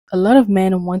a lot of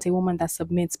men want a woman that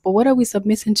submits, but what are we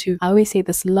submitting to? I always say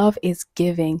this: love is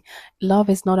giving. Love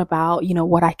is not about,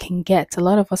 what I can get. A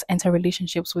lot of us enter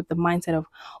relationships with the mindset of,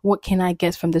 what can I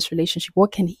get from this relationship?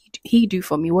 What can he do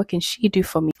for me? What can she do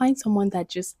for me? Find someone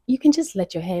that you can just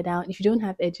let your hair down. If you don't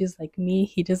have edges like me,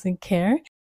 he doesn't care.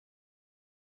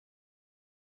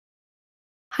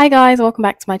 Hi guys, welcome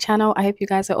back to my channel. I hope you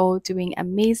guys are all doing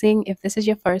amazing. If this is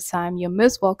your first time, you're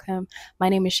most welcome. My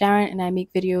name is Sharon and I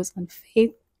make videos on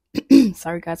faith.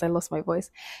 Sorry guys, I lost my voice.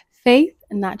 Faith,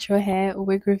 natural hair,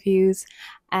 wig reviews,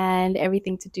 and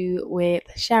everything to do with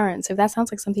Sharon. So if that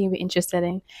sounds like something you'd be interested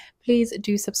in, please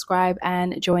do subscribe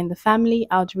and join the family.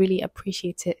 I'd really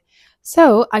appreciate it.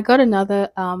 So I got another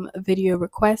video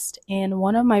request. In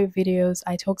one of my videos,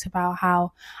 I talked about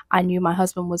how I knew my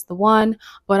husband was the one,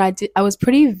 but I was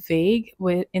pretty vague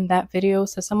in that video.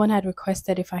 So someone had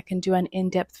requested if I can do an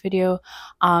in-depth video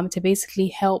to basically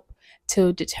help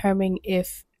to determine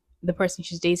if the person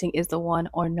she's dating is the one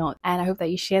or not. And I hope that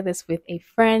you share this with a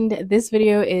friend. This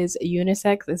video is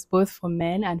unisex. It's both for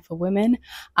men and for women.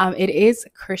 It is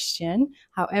Christian.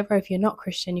 However, if you're not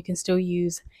Christian, you can still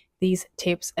use these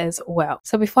tips as well.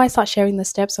 So before I start sharing the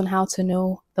steps on how to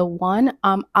know the one,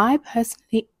 I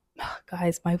personally,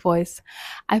 guys, my voice,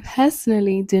 I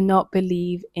personally do not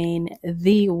believe in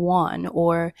the one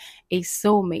or a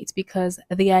soulmate, because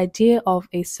the idea of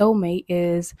a soulmate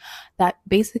is that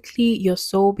basically your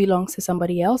soul belongs to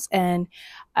somebody else, and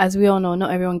as we all know, not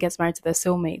everyone gets married to their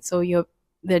soulmate. So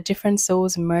the different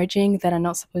souls merging that are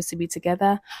not supposed to be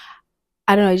together.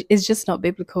 I don't know, it's just not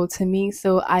biblical to me.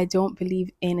 So I don't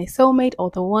believe in a soulmate or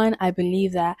the one. I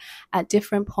believe that at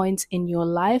different points in your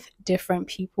life, different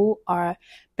people are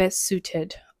best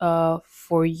suited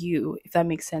for you, if that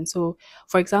makes sense. So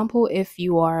for example, if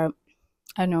you are,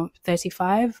 I don't know,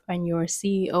 35 and you're a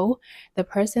CEO, the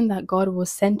person that God will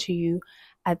send to you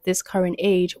at this current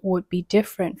age would be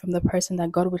different from the person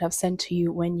that God would have sent to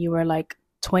you when you were like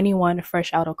 21,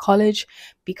 fresh out of college,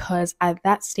 because at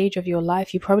that stage of your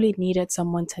life you probably needed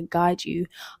someone to guide you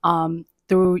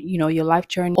through your life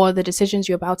journey or the decisions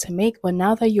you're about to make. But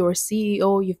now that you're a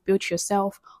CEO, you've built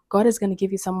yourself, God is going to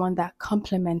give you someone that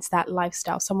complements that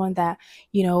lifestyle, someone that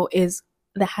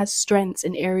that has strengths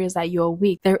in areas that you're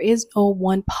weak. There is no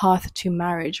one path to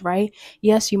marriage, right?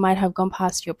 Yes, you might have gone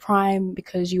past your prime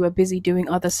because you were busy doing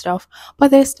other stuff, but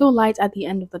there's still light at the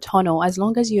end of the tunnel. As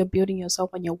long as you're building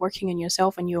yourself and you're working on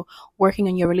yourself and you're working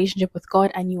on your relationship with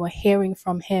God and you are hearing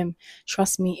from Him,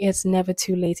 trust me, it's never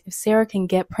too late. If Sarah can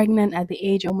get pregnant at the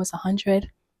age of almost 100,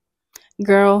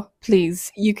 girl,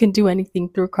 please, you can do anything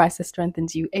through Christ that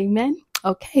strengthens you. Amen.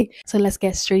 Okay, so let's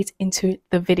get straight into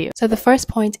the video. So the first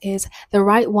point is the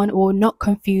right one will not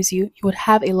confuse you. You would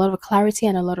have a lot of clarity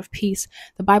and a lot of peace.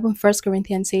 The Bible in 1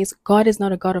 Corinthians says God is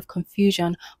not a God of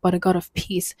confusion, but a God of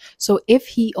peace. So if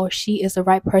he or she is the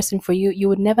right person for you, you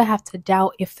would never have to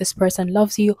doubt if this person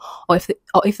loves you or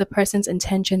if the person's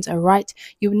intentions are right.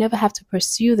 You would never have to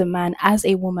pursue the man as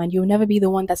a woman. You'll never be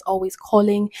the one that's always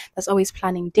calling, that's always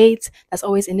planning dates, that's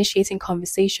always initiating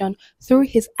conversation. Through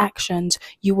his actions,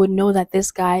 you would know that this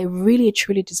guy really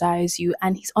truly desires you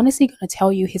and he's honestly going to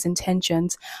tell you his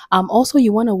intentions. Also,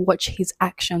 you want to watch his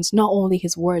actions, not only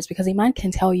his words, because a man can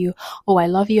tell you, oh, I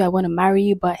love you, I want to marry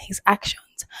you, but his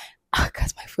actions,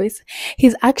 guys, my voice,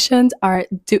 his actions are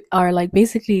like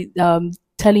basically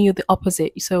telling you the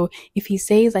opposite. So if he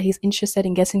says that he's interested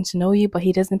in getting to know you, but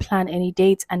he doesn't plan any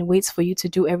dates and waits for you to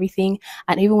do everything,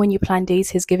 and even when you plan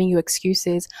dates, he's giving you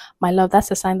excuses, my love,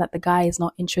 that's a sign that the guy is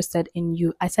not interested in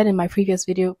you. I said in my previous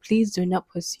video, please do not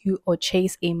pursue or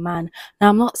chase a man. Now,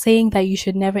 I'm not saying that you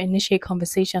should never initiate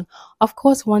conversation. Of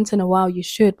course, once in a while you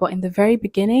should, but in the very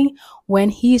beginning,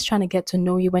 when he's trying to get to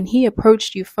know you, when he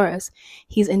approached you first,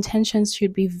 his intentions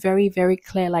should be very, very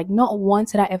clear. Like, not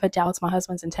once did I ever doubt my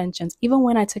husband's intentions. Even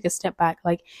when I took a step back,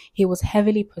 like, he was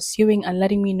heavily pursuing and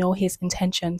letting me know his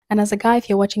intentions. And as a guy, if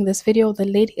you're watching this video, the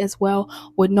lady as well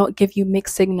would not give you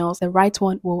mixed signals. The right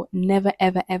one will never,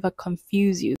 ever, ever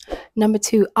confuse you. Number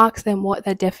 2, ask them what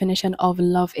their definition of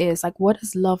love is. Like, what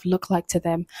does love look like to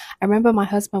them? I remember my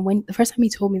husband, when the first time he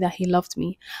told me that he loved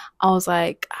me, I was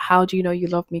like, how do you know you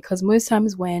love me? Because most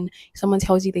times when someone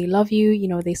tells you they love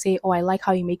you, they say, oh, I like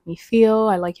how you make me feel,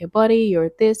 I like your body,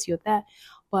 you're this, you're that.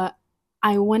 But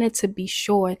I wanted to be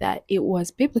sure that it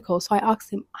was biblical. So I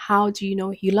asked him, how do you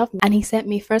know you love me? And he sent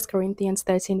me 1 Corinthians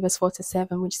 13, verse 4 to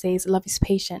 7, which says, love is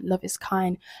patient, love is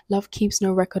kind, love keeps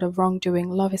no record of wrongdoing,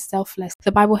 love is selfless.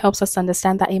 The Bible helps us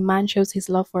understand that a man shows his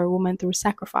love for a woman through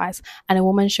sacrifice, and a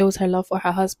woman shows her love for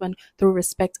her husband through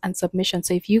respect and submission.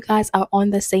 So if you guys are on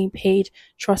the same page,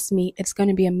 trust me, it's going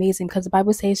to be amazing, because the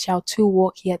Bible says, shall two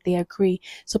walk yet they agree.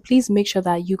 So please make sure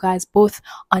that you guys both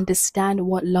understand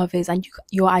what love is, and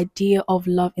your idea of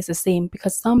love is the same,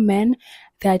 because some men,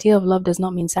 the idea of love does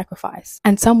not mean sacrifice.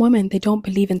 And some women, they don't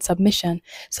believe in submission.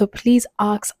 So please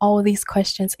ask all these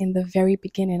questions in the very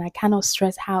beginning. I cannot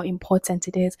stress how important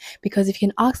it is, because if you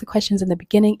can ask the questions in the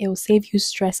beginning, it will save you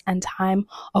stress and time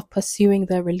of pursuing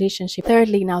the relationship.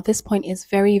 Thirdly, now this point is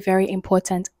very, very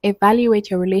important.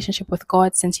 Evaluate your relationship with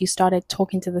God since you started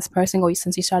talking to this person, or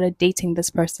since you started dating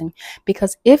this person.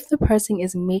 Because if the person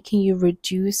is making you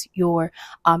reduce your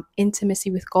intimacy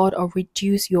with God, or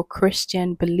reduce your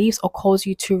Christian beliefs, or calls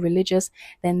you too religious,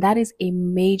 then that is a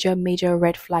major, major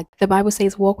red flag. The Bible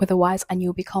says, walk with the wise and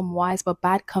you'll become wise, but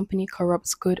bad company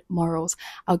corrupts good morals.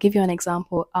 I'll give you an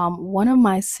example. One of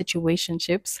my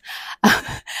situationships,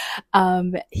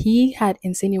 he had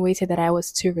insinuated that I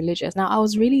was too religious. Now, I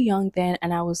was really young then,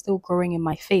 and I was still growing in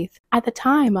my faith. At the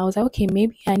time, I was like, okay,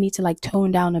 maybe I need to like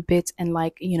tone down a bit and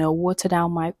like, water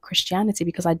down my Christianity,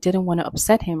 because I didn't want to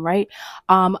upset him, right?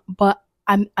 But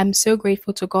I'm so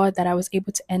grateful to God that I was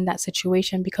able to end that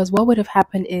situation, because what would have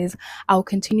happened is I'll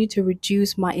continue to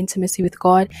reduce my intimacy with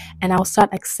God, and I'll start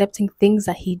accepting things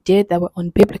that he did that were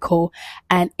unbiblical,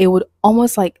 and it would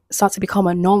almost like start to become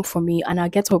a norm for me. And I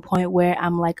get to a point where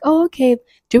I'm like, oh, okay,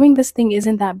 doing this thing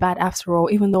isn't that bad after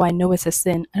all, even though I know it's a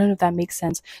sin. I don't know if that makes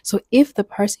sense. So if the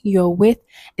person you're with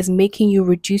is making you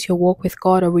reduce your walk with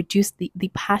God, or reduce the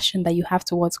passion that you have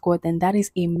towards God, then that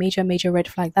is a major, major red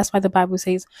flag. That's why the Bible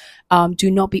says, do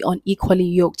not be unequally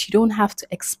yoked. You don't have to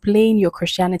explain your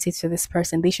Christianity to this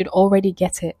person. They should already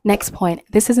get it. Next point.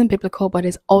 This isn't biblical, but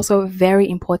it's also very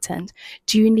important.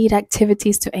 Do you need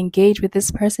activities to engage with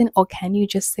this person, or can you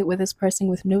just sit with this person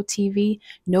with no TV,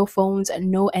 no phones,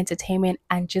 no entertainment,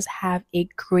 and just have a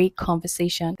great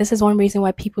conversation? This is one reason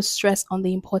why people stress on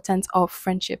the importance of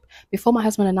friendship. Before my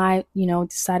husband and I,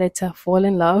 decided to fall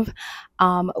in love,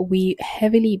 we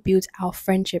heavily built our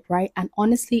friendship, right? And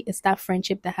honestly, it's that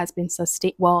friendship that has been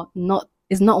sustained. Well,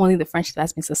 it's not only the friendship that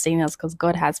has been sustaining us, because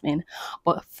God has been,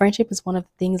 but friendship is one of the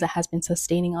things that has been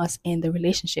sustaining us in the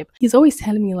relationship. He's always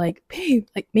telling me like, babe,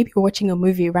 like maybe we're watching a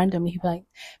movie randomly, he'd be like,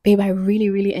 babe, I really,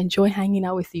 really enjoy hanging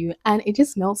out with you. And it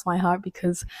just melts my heart,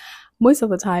 because most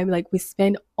of the time, like, we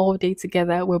spend all day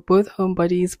together. We're both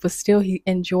homebodies, but still he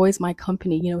enjoys my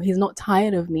company. He's not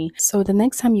tired of me. So the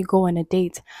next time you go on a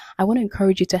date, I want to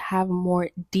encourage you to have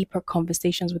more deeper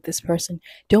conversations with this person.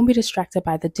 Don't be distracted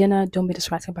by the dinner. Don't be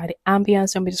distracted by the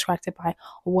ambience. Don't be distracted by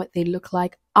what they look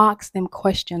like. Ask them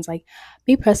questions. Like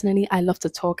me personally, I love to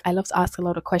talk. I love to ask a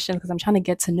lot of questions, because I'm trying to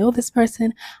get to know this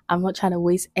person. I'm not trying to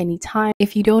waste any time.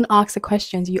 If you don't ask the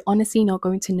questions, you're honestly not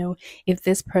going to know if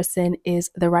this person is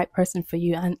the right person for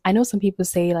you. And I know some people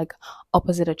say like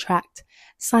opposite attract.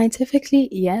 Scientifically,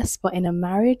 yes, but in a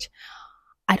marriage,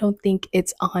 I don't think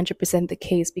it's 100% the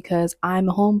case, because I'm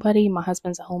a homebody, my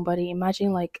husband's a homebody.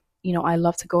 Imagine like, I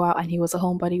love to go out and he was a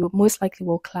homebody. We most likely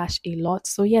will clash a lot.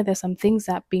 So yeah, there's some things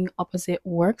that being opposite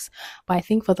works, but I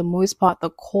think for the most part,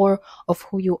 the core of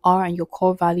who you are and your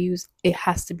core values, it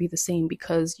has to be the same,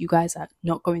 because you guys are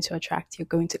not going to attract, you're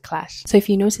going to clash. So if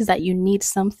you notice that you need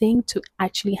something to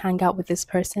actually hang out with this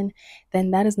person, then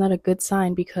that is not a good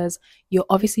sign, because you're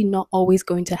obviously not always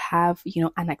going to have,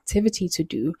 an activity to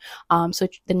do. So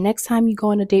the next time you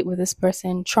go on a date with this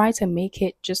person, try to make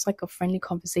it just like a friendly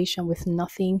conversation with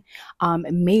nothing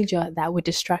major that would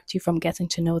distract you from getting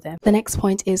to know them. The next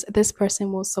point is, this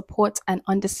person will support and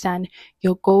understand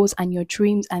your goals and your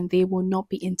dreams, and they will not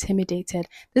be intimidated.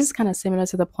 This is kind of similar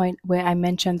to the point where I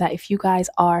mentioned that if you guys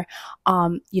are,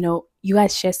 you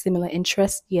guys share similar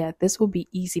interests, yeah, this will be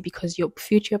easy, because your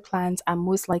future plans are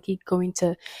most likely going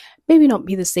to maybe not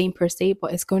be the same per se,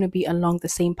 but it's going to be along the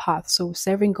same path. So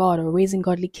serving God or raising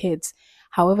godly kids,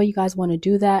 however you guys want to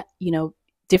do that,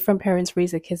 different parents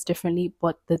raise their kids differently,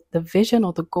 but the vision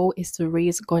or the goal is to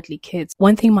raise godly kids.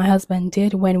 One thing my husband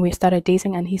did when we started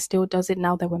dating, and he still does it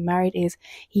now that we're married, is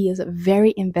he is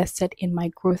very invested in my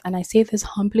growth. And I say this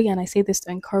humbly, and I say this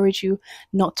to encourage you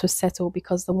not to settle,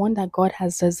 because the one that God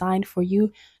has designed for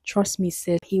you, trust me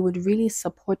sis, he would really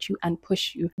support you and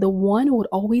push you. The one would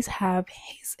always have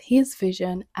his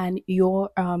vision and your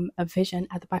a vision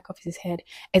at the back of his head.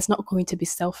 It's not going to be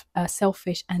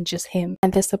selfish and just him.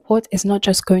 And the support is not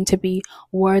just going to be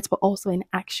words but also in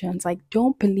actions. Like,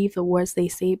 don't believe the words they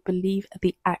say, believe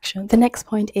the action. The next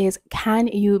point is, can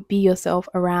you be yourself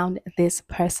around this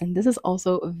person? This is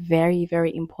also very,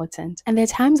 very important. And there are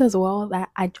times as well that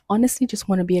I honestly just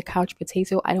want to be a couch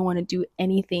potato. I don't want to do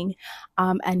anything,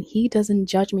 and he doesn't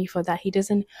judge me for that. He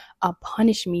doesn't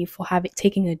punish me for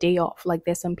taking a day off. Like,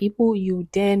 there's some people, you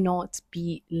dare not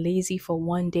be lazy for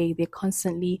one day. They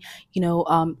constantly,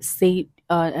 say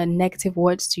negative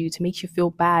words to you to make you feel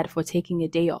bad for taking a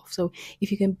day off. So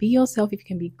if you can be yourself, if you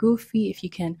can be goofy, if you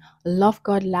can love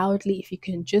God loudly, if you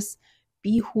can just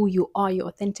be who you are, your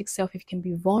authentic self, if you can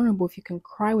be vulnerable, if you can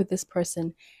cry with this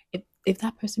person, if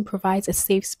that person provides a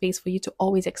safe space for you to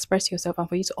always express yourself and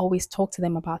for you to always talk to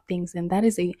them about things, then that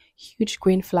is a huge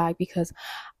green flag. Because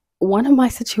one of my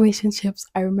situationships,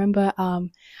 I remember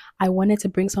I wanted to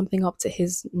bring something up to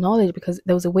his knowledge because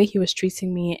there was a way he was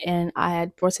treating me and I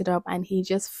had brought it up and he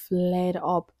just flared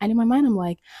up. And in my mind, I'm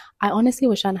like, I honestly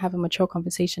was trying to have a mature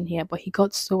conversation here, but he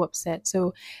got so upset.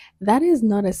 So that is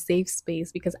not a safe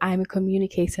space because I'm a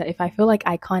communicator. If I feel like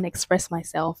I can't express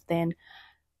myself, then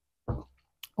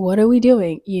what are we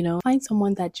doing? Find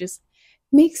someone that just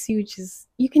makes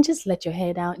you can just let your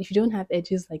hair down. If you don't have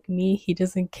edges like me, he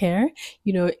doesn't care.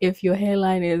 If your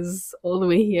hairline is all the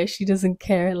way here, she doesn't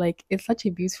care. Like, it's such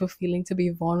a beautiful feeling to be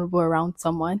vulnerable around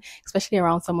someone, especially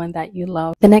around someone that you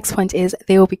love. The next point is,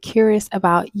 they will be curious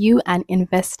about you and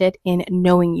invested in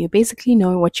knowing you, basically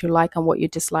knowing what you like and what you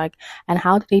dislike. And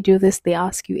how do they do this? They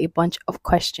ask you a bunch of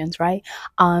questions, right?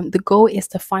 The goal is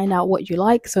to find out what you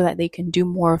like so that they can do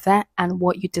more of that, and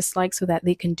what you dislike so that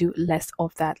they can do less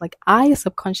of that. Like, I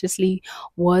subconsciously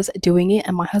was doing it,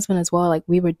 and my husband as well, like,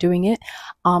 we were doing it.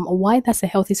 Why that's a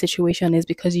healthy situation is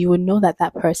because you would know that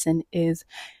that person is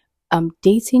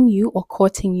dating you or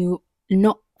courting you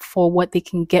not for what they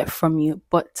can get from you,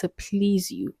 but to please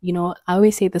you. I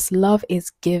always say this: love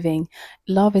is giving.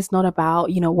 Love is not about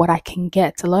what I can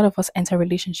get. A lot of us enter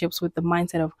relationships with the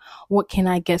mindset of, what can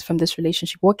I get from this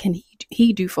relationship? What can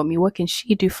he do for me? What can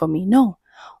she do for me? No.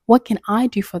 What can I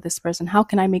do for this person? How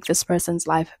can I make this person's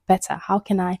life better? How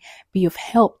can I be of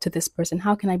help to this person?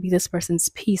 How can I be this person's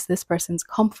peace, this person's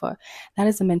comfort? That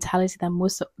is a mentality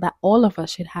that all of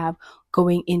us should have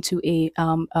going into a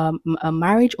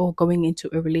marriage, or going into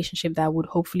a relationship that would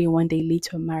hopefully one day lead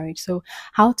to a marriage. So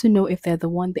how to know if they're the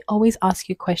one? They always ask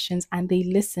you questions and they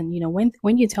listen.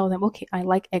 When you tell them, okay, I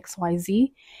like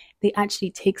XYZ, they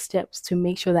actually take steps to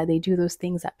make sure that they do those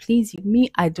things that please you.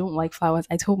 Me, I don't like flowers.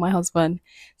 I told my husband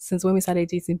since when we started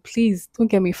dating, please don't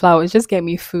get me flowers, just get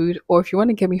me food. Or if you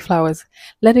want to get me flowers,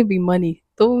 let it be money.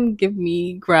 Don't give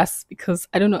me grass because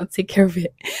I don't know how to take care of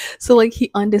it. So like,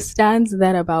 he understands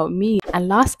that about me. And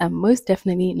last and most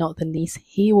definitely not the least,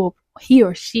 he or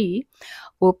she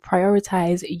will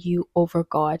prioritize you over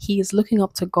God. He is looking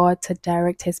up to God to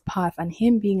direct his path, and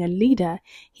him being a leader,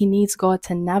 he needs God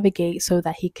to navigate so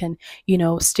that he can,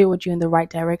 steward you in the right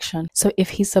direction. So if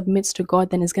he submits to God,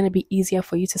 then it's going to be easier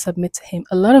for you to submit to him.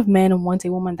 A lot of men want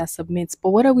a woman that submits,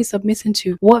 but what are we submitting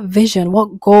to? What vision,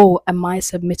 what goal am I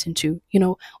submitting to?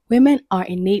 Women are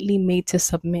innately made to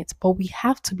submit, but we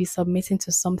have to be submitting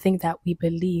to something that we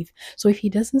believe. So if he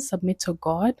doesn't submit to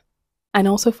God, and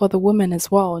also for the woman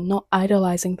as well, not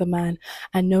idolizing the man,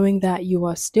 and knowing that you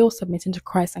are still submitting to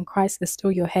Christ, and Christ is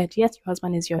still your head. Yes, your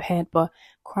husband is your head, but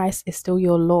Christ is still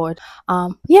your Lord.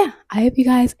 I hope you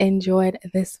guys enjoyed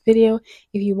this video.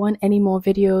 If you want any more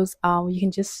videos, you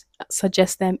can just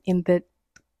suggest them in the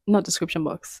description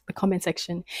box, the comment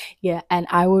section. And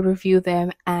I will review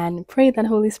them and pray that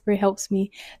Holy Spirit helps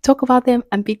me talk about them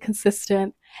and be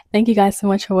consistent. Thank you guys so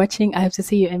much for watching. I hope to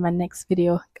see you in my next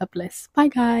video. God bless. Bye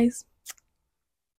guys.